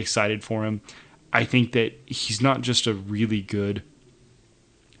 I'm really excited for him. I think that he's not just a really good,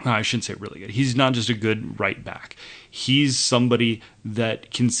 I shouldn't say really good, he's not just a good right back. He's somebody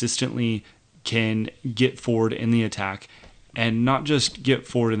that consistently can get forward in the attack, and not just get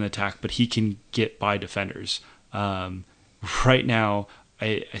forward in the attack, but he can get by defenders. Right now,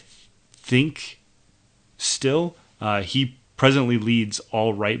 I think still, he presently leads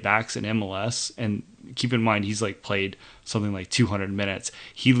all right backs in MLS, and keep in mind he's played something like 200 minutes.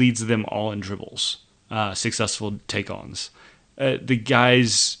 He leads them all in dribbles, successful take-ons. The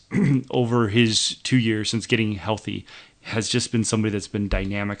guys over his 2 years since getting healthy has just been somebody that's been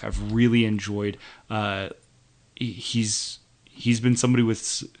dynamic. I've really enjoyed. He's been somebody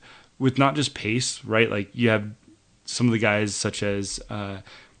with not just pace, right? Like you have some of the guys such as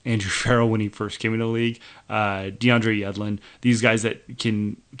Andrew Farrell when he first came into the league, DeAndre Yedlin, these guys that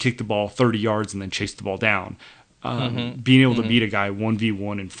can kick the ball 30 yards and then chase the ball down. Being able to beat a guy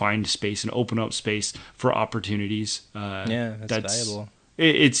 1v1 and find space and open up space for opportunities. That's valuable.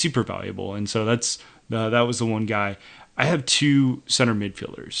 It's super valuable. And so that was the one guy. I have two center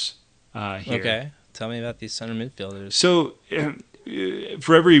midfielders here. Okay. Tell me about these center midfielders. So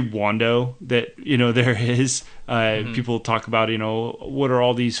for every Wando that there is, people talk about what are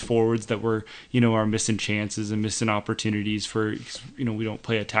all these forwards that were are missing chances and missing opportunities for we don't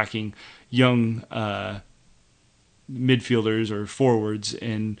play attacking young midfielders or forwards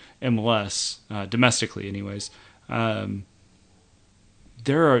in MLS domestically, anyways.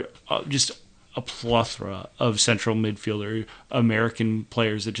 There are just a plethora of central midfielder American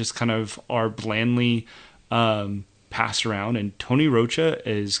players that just kind of are blandly passed around, and Tony Rocha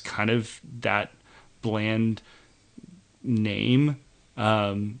is kind of that bland name.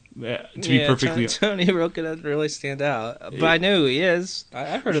 To be perfectly Tony Rocha doesn't really stand out, but I know who he is.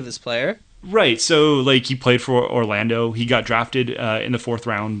 I've heard of this player. Right, so he played for Orlando. He got drafted in the 4th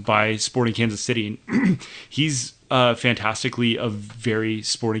round by Sporting Kansas City. He's fantastically a very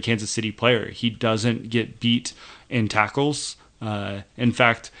Sporting Kansas City player. He doesn't get beat in tackles. In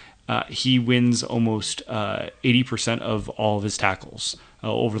fact, he wins almost 80% of all of his tackles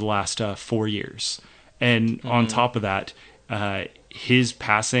over the last 4 years. And on top of that, his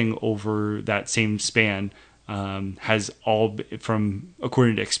passing over that same span has all, from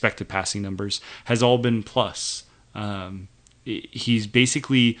according to expected passing numbers, has all been plus. He's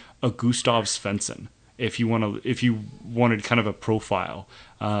basically a Gustav Svensson. If you wanted kind of a profile,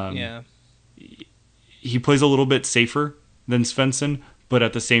 he plays a little bit safer than Svensson, but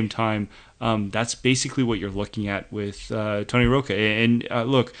at the same time, that's basically what you're looking at with Tony Rocha. And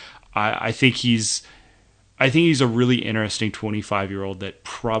look, I think he's a really interesting 25-year-old that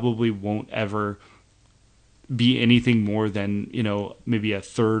probably won't ever be anything more than maybe a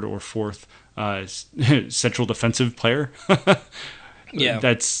 3rd or 4th central defensive player.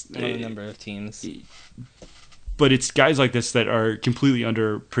 That's a number of teams. But it's guys like this that are completely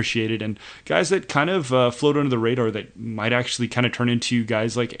underappreciated, and guys that kind of float under the radar that might actually kind of turn into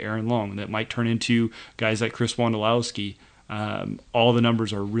guys like Aaron Long, that might turn into guys like Chris Wondolowski. All the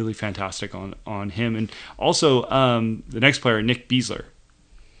numbers are really fantastic on him. And also the next player, Nick Beasler.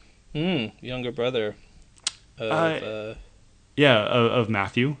 Younger brother of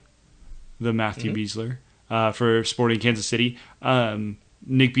Matthew. The Matthew Beasler for Sporting Kansas City.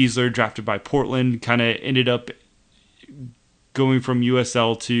 Nick Beasler, drafted by Portland, kind of ended up going from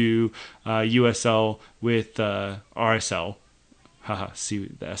USL to USL with RSL. Haha, see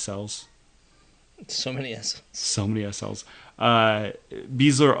the SLs. So many SLs. So many SLs.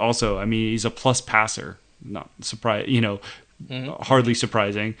 Beasler also, he's a plus passer. Not surprise, hardly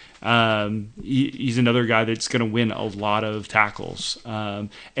surprising. He's another guy that's going to win a lot of tackles. And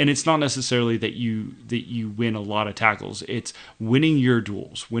it's not necessarily that you win a lot of tackles. It's winning your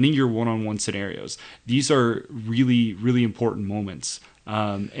duels, winning your one-on-one scenarios. These are really, really important moments.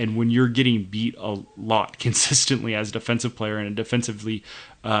 And when you're getting beat a lot consistently as a defensive player and a defensively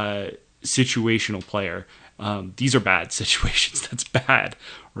situational player, these are bad situations. That's bad,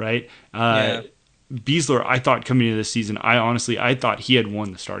 right? Beasler, I thought coming into this season, I thought he had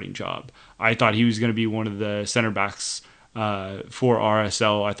won the starting job. I thought he was going to be one of the center backs for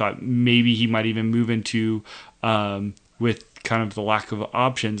RSL. I thought maybe he might even move into, with kind of the lack of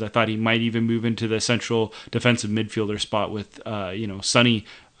options, I thought he might even move into the central defensive midfielder spot with, Sonny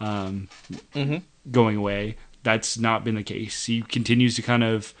going away. That's not been the case. He continues to kind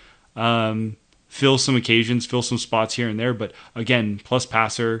of fill some occasions, fill some spots here and there, but again, plus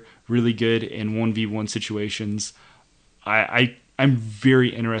passer, really good in 1v1 situations. I'm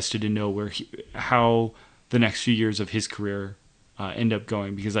very interested to know how the next few years of his career end up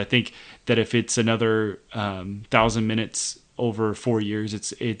going, because I think that if it's another 1,000 minutes over 4 years,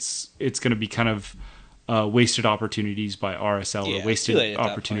 it's going to be kind of wasted opportunities by RSL, or wasted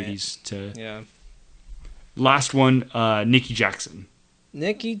opportunities to. Yeah. Last one, Nicky Jackson.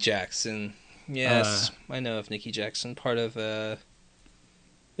 Nicky Jackson. Yes, I know of Nicky Jackson. Part of,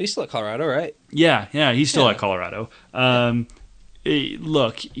 he's still at Colorado, right? Yeah, he's still at Colorado.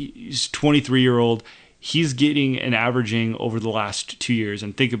 Look, he's 23-year-old. He's getting and averaging over the last 2 years,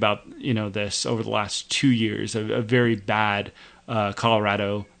 and think about this over the last 2 years, a very bad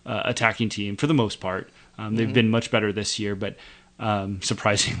Colorado attacking team for the most part. They've been much better this year, but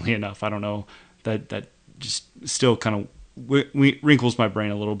surprisingly enough, I don't know, that just still kind of wrinkles my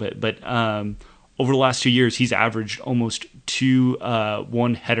brain a little bit. But over the last 2 years, he's averaged almost 2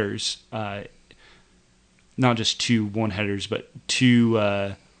 one-headers, not just 2 one-headers, but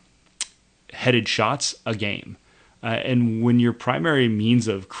 2 headed shots a game. And when your primary means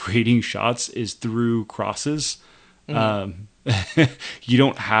of creating shots is through crosses, you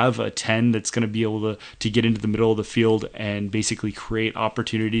don't have a 10 that's going to be able to get into the middle of the field and basically create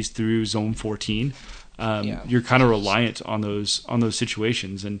opportunities through zone 14. You're kind of reliant on those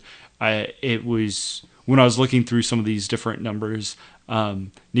situations. And it was when I was looking through some of these different numbers,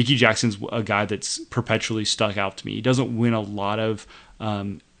 Nicky Jackson's a guy that's perpetually stuck out to me. He doesn't win a lot of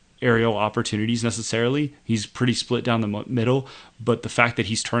aerial opportunities necessarily. He's pretty split down the middle, but the fact that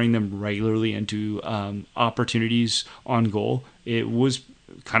he's turning them regularly into opportunities on goal, it was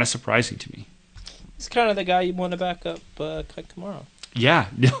kind of surprising to me. He's kind of the guy you want to back up Kai Kamara. Yeah,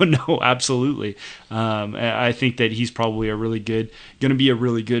 no, absolutely. I think that he's probably going to be a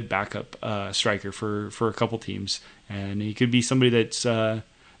really good backup striker for a couple teams, and he could be somebody that's that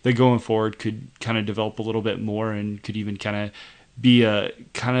going forward could kind of develop a little bit more and could even kind of be a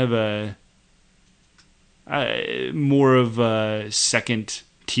kind of a more of a second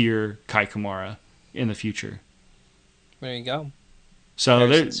tier Kai Kamara in the future. There you go. So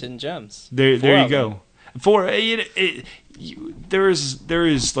there's hidden gems. There you go. There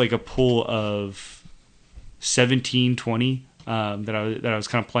is like a pool of 17, 20 that I was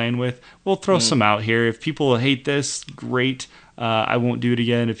kind of playing with. We'll throw some out here. If people hate this, great. I won't do it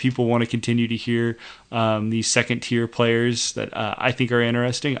again. If people want to continue to hear these second tier players that I think are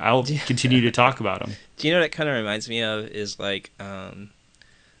interesting, I'll continue to talk about them. Do you know what it kind of reminds me of is like, I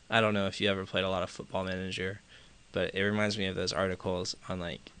don't know if you ever played a lot of Football Manager, but it reminds me of those articles on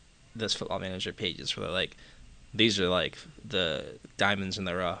like those Football Manager pages where they're like, these are like the diamonds in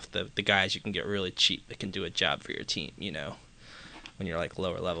the rough, the guys you can get really cheap that can do a job for your team, you know, when you're like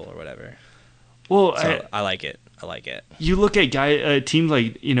lower level or whatever. Well, so I like it. You look at teams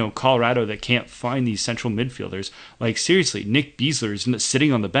like, Colorado that can't find these central midfielders. Like, seriously, Nick Beasler is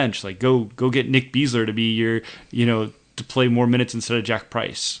sitting on the bench. Like, go get Nick Beasler to be your, to play more minutes instead of Jack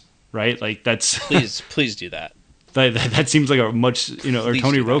Price, right? Like, that's please do that. That seems like a much, or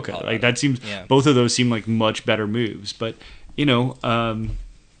Tony Roca. Like, that seems, both of those seem like much better moves. But,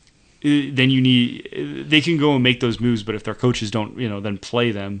 then they can go and make those moves, but if their coaches don't, then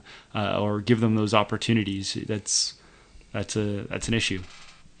play them or give them those opportunities, that's an issue.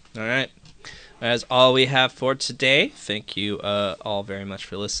 All right. That's all we have for today. Thank you all very much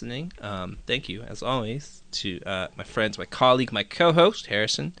for listening. Thank you, as always, to my friends, my colleague, my co-host,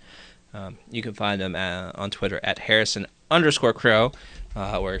 Harrison. You can find him on Twitter at Harrison_Crow.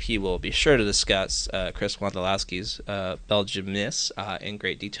 Where he will be sure to discuss Chris Wondolowski's Belgium miss in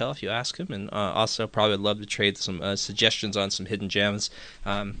great detail if you ask him, and also probably would love to trade some suggestions on some hidden gems.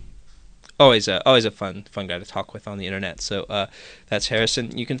 Always a fun guy to talk with on the internet. So that's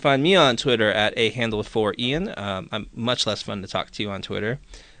Harrison. You can find me on Twitter at @handle4ian. I'm much less fun to talk to on Twitter.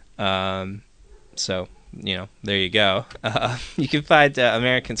 So there you go. You can find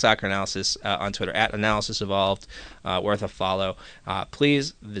American Soccer Analysis on Twitter at Analysis Evolved, worth a follow.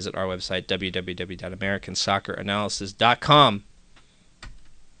 Please visit our website, www.americansocceranalysis.com.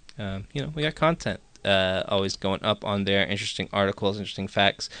 We got content always going up on there, interesting articles, interesting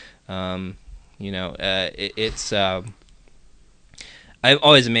facts. It's I'm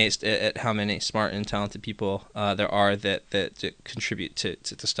always amazed at how many smart and talented people there are that contribute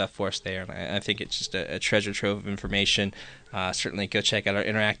to stuff for us there. And I think it's just a treasure trove of information. Certainly go check out our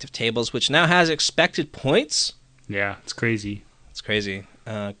interactive tables, which now has expected points. Yeah, it's crazy. It's crazy.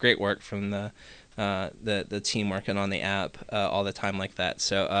 Great work from the team working on the app all the time like that.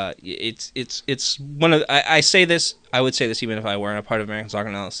 So it's one of I say this, I would say this even if I weren't a part of American Soccer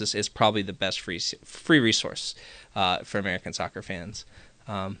Analysis, it's probably the best free resource for American soccer fans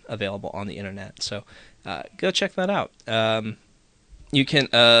available on the internet. So go check that out. You can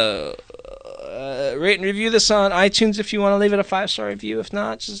rate and review this on iTunes if you want to leave it a 5-star review. If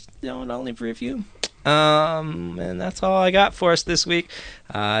not, just don't leave a review. And that's all I got for us this week.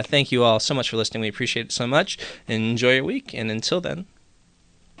 Thank you all so much for listening. We appreciate it so much. Enjoy your week, and until then,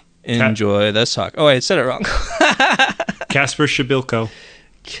 enjoy the soccer. Oh, I said it wrong. Kasper Shabilko.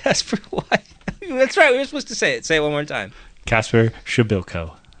 Kasper, why? That's right. We were supposed to say it. Say it one more time. Kasper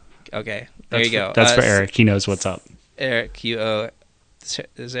Shabilko. Okay, there you go. That's for Eric. He knows what's up. Eric,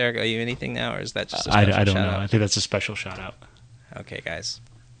 does Eric owe you anything now, or is that just a I special don't know. shout-out? I think that's a special shout out. Okay, guys.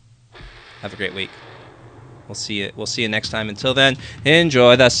 Have a great week. We'll see you next time. Until then,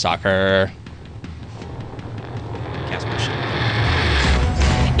 enjoy the soccer.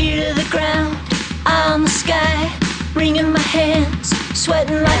 Ear to the ground, eye on the sky, ring in my hands,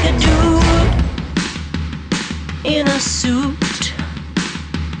 sweating like a dude in a suit.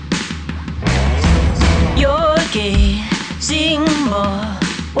 Your gazing more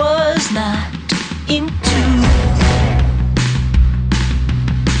was not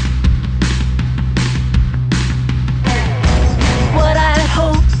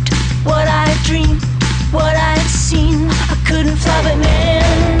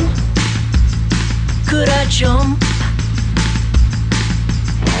jump.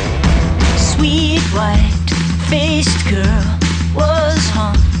 Sweet white-faced girl was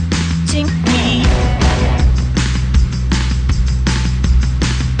haunting me.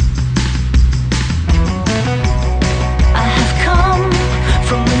 I have come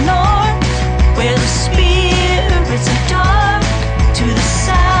from the north, where the spirits are dark, to the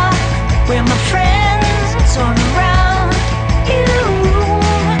south, where my friends are around. In a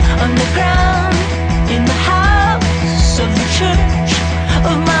room underground, in the house of the church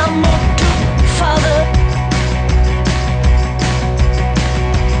of my mortal father.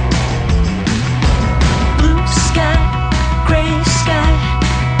 Blue sky, gray sky,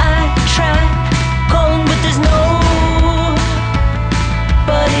 I try calling, but there's nobody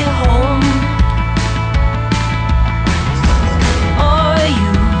home. Are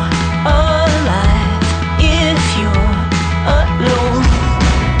you alive if you're alone?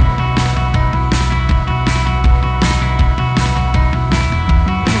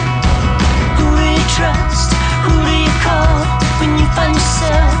 Who do you trust? Who do you call when you find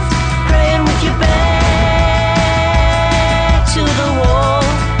yourself praying with your back to the wall?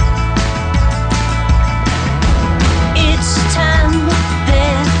 It's time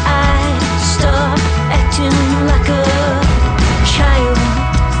that I stop acting like a child.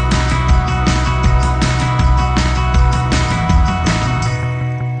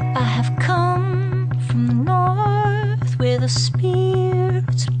 I have come from the north, where the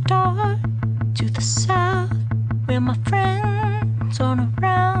spirits are dark, to the south, where my friends aren't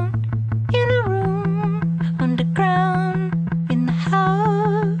around. In a room underground, in the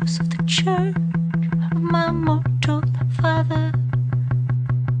house of the church of my mortal father.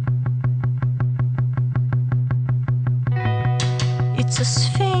 It's a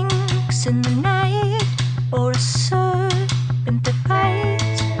sphinx in the night, or a serpent that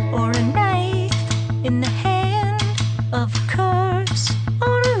bites, or a knife in the hand of a curse.